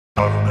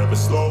I don't ever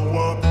slow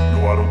up,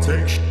 no I don't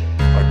take shit.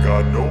 I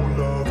got no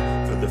love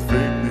for the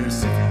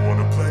fakeness. If you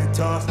wanna play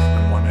tough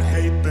and wanna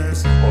hate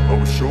this, I'll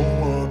always show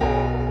up.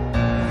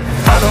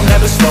 I don't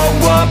ever slow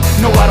up,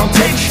 no I don't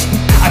take shit.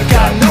 I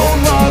got no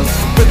love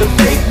for the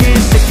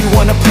fakeness. If you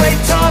wanna play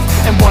tough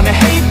and wanna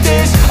hate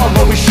this, I'll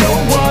always show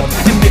up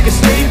and make a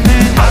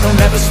statement. I don't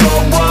ever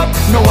slow up,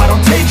 no I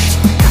don't take shit.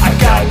 I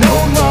got no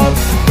love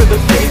for the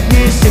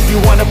fakeness. If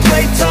you wanna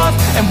play tough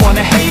and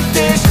wanna hate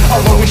this,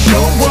 I'll always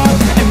show up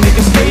and make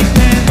a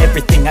statement.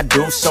 Everything I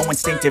do so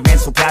instinctive and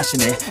so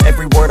passionate.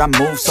 Every word I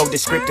move so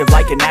descriptive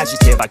like an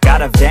adjective. I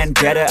got a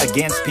vendetta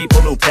against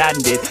people who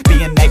patented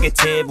being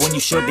negative when you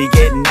should be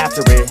getting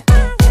after it.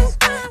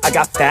 I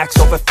got facts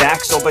over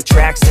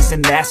tracks, this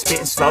and that.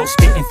 Spitting slow,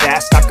 spitting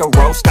fast, I could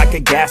roast, I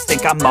could gas.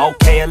 Think I'm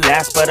okay at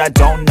last, but I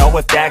don't know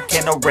if that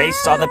can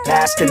erase all the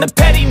past. And the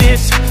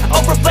pettiness, a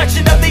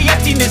reflection of the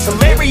emptiness.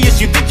 Hilarious,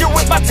 you think you're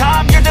with my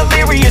time, you're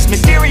delirious.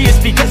 Mysterious,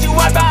 because you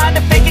hide behind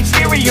a fake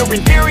exterior.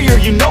 Inferior,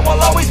 you know I'll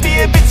always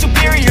be a bit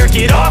superior.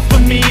 Get off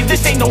of me,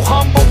 this ain't no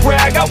humble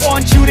brag. I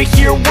want you to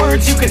hear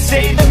words, you can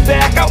say them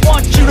back. I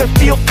want you to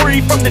feel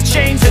free from the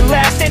chains that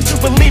last, and to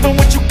believe in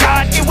what you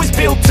got, it was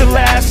built to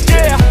last,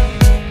 yeah.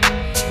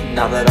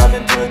 Now that I've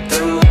been put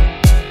through,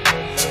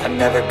 I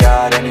never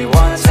got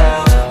anyone's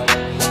help.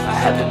 I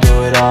had to do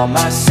it all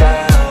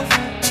myself.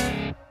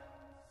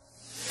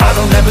 I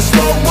don't ever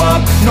slow up,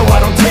 no I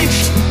don't take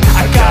shit.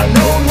 I got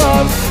no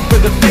love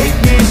for the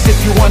fakeness. If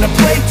you wanna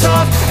play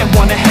tough and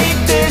wanna hate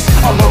this,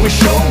 I'll always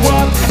show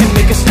up and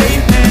make a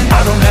statement.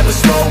 I don't ever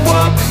slow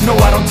up, no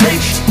I don't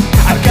take shit.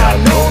 I got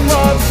no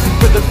love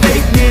for the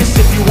fakeness.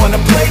 If you wanna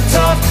play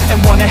tough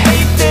and wanna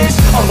hate this,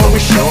 I'll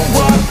always show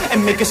up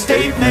and make a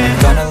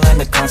statement. Gonna learn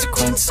the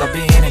consequence of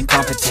being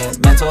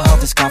incompetent. Mental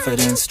health is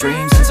confidence,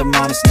 dreams and some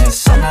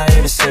honestness. I'm not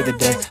here to save the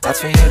day,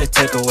 that's for you to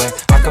take away.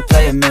 I could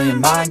play a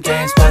million mind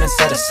games, but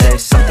instead I say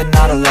something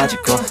not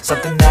illogical,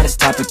 something that is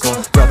topical.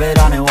 Rub it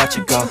on and watch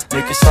it go,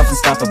 make yourself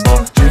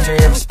unstoppable. Dreams are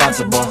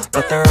irresponsible,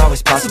 but they're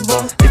always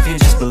possible. If you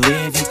just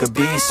believe, you could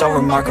be so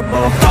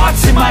remarkable.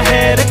 Thoughts in my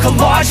head, a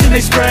collage and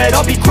they spread.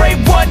 I'll be great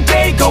one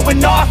day,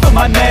 going off of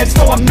my meds.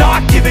 No, I'm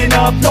not giving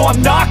up, no,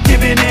 I'm not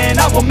giving in.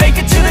 I will make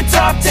it to the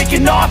top,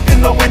 taking off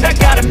in the wind. I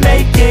gotta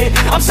make it,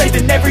 I'm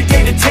saving every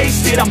day to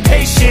taste it. I'm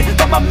patient,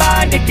 but my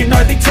mind, it can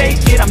hardly take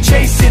it. I'm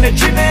chasing a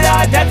dream that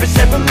I've had for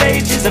several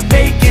ages. A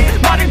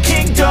vacant, modern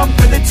kingdom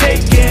for the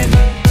taking.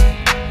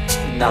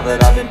 Now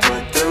that I've been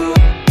put through,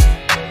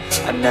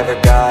 I never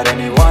got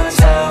anyone's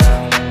help.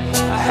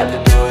 I had to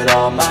do it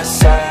all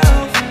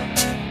myself.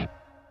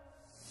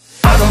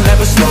 I don't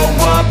ever slow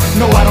up,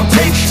 no I don't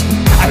take shit.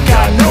 I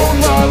got no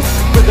love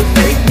for the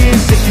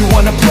fakeness. If you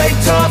wanna play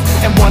tough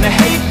and wanna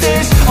hate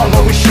this, I'll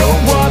always show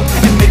up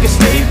and make a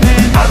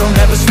statement. I don't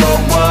ever slow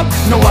up,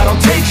 no I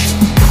don't take shit.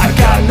 I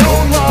got no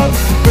love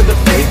for the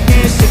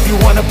fakeness. If you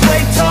wanna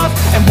play tough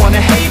and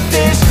wanna hate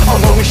this,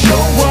 I'll always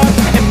show up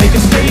and make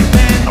a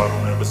statement. I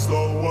don't ever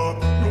slow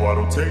up, no I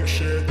don't take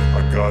shit.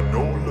 I got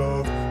no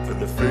love for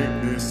the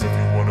fakeness. If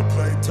you wanna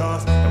play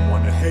tough and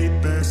wanna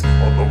hate this,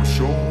 I'll always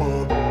show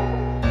up.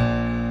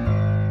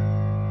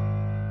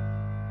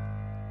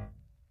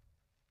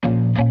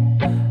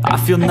 I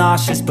feel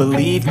nauseous,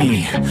 believe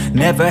me.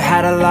 Never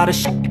had a lot of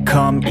shit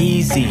come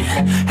easy.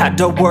 Had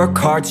to work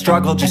hard,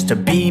 struggle just to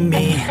be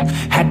me.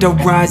 Had to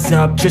rise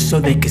up just so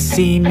they could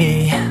see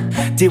me.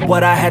 Did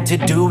what I had to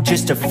do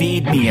just to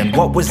feed me, and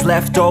what was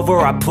left over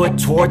I put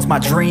towards my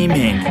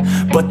dreaming.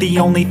 But the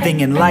only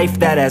thing in life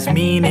that has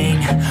meaning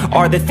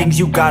are the things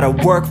you gotta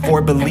work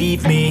for,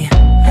 believe me.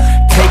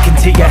 Take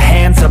into your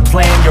hands a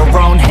plan, your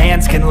own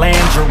hands can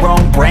land your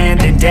own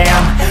brand. And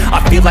damn, I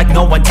feel like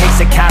no one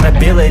takes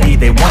accountability.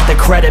 They want the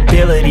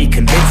credibility,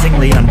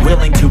 convincingly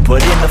unwilling to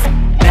put in the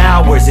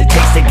hours it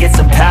takes to get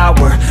some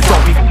power.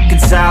 Don't be f***ing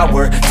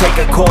sour, take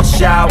a cold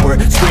shower.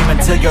 Scream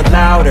until you're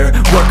louder,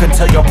 work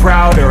until you're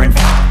prouder. And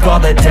f*** all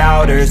the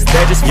doubters,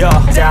 they're just your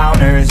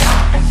downers.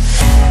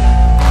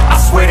 I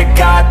swear to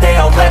God they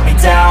all let me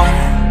down.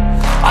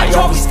 I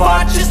always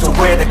fought just to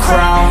wear the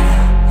crown.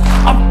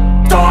 I'm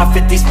off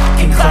at these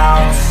fucking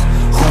clowns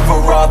who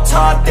were all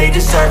taught they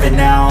deserve an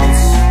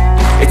ounce.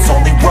 It's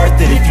only worth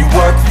it if you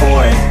work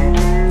for it.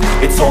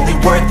 It's only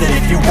worth it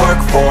if you work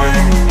for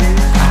it.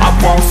 I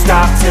won't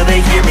stop till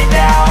they hear me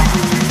now.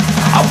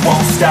 I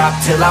won't stop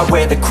till I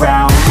wear the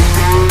crown.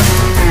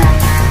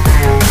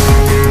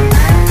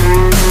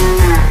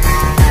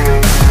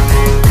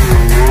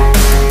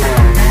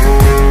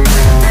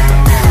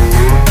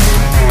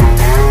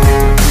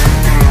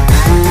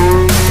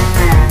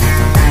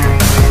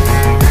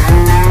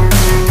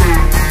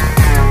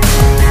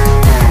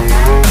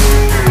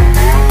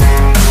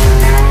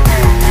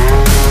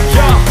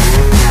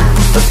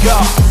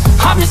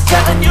 I'm just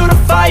telling you to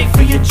fight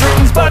for your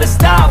dreams, but it's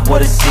not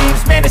what it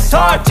seems. Man, it's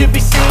hard to be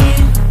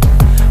seen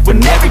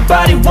when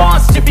everybody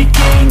wants to be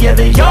king. Yeah,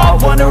 they all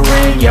wanna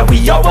ring, yeah,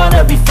 we all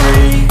wanna be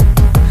free.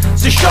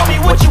 So show me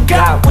what you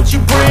got, what you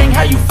bring,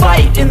 how you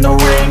fight in the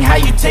ring, how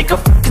you take a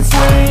fucking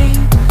swing.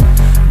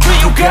 Do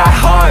you got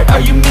heart, are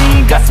you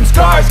mean? Got some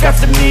scars, got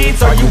some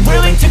needs, are you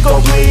willing to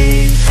go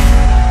bleed?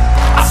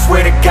 I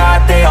swear to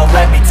God they all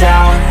let me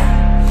down.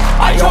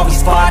 I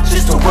always fought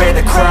just to wear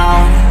the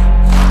crown.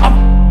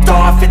 I'm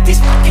off at these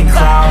fucking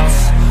clowns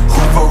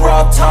who were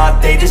all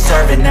taught they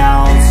deserve an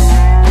ounce.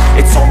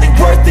 It's only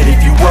worth it if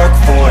you work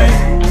for it.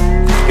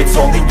 It's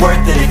only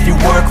worth it if you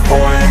work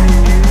for it.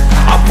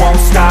 I won't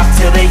stop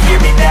till they hear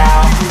me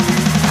now.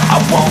 I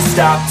won't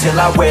stop till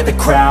I wear the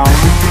crown.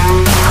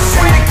 I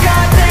swear to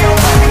God they all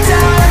let me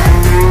down.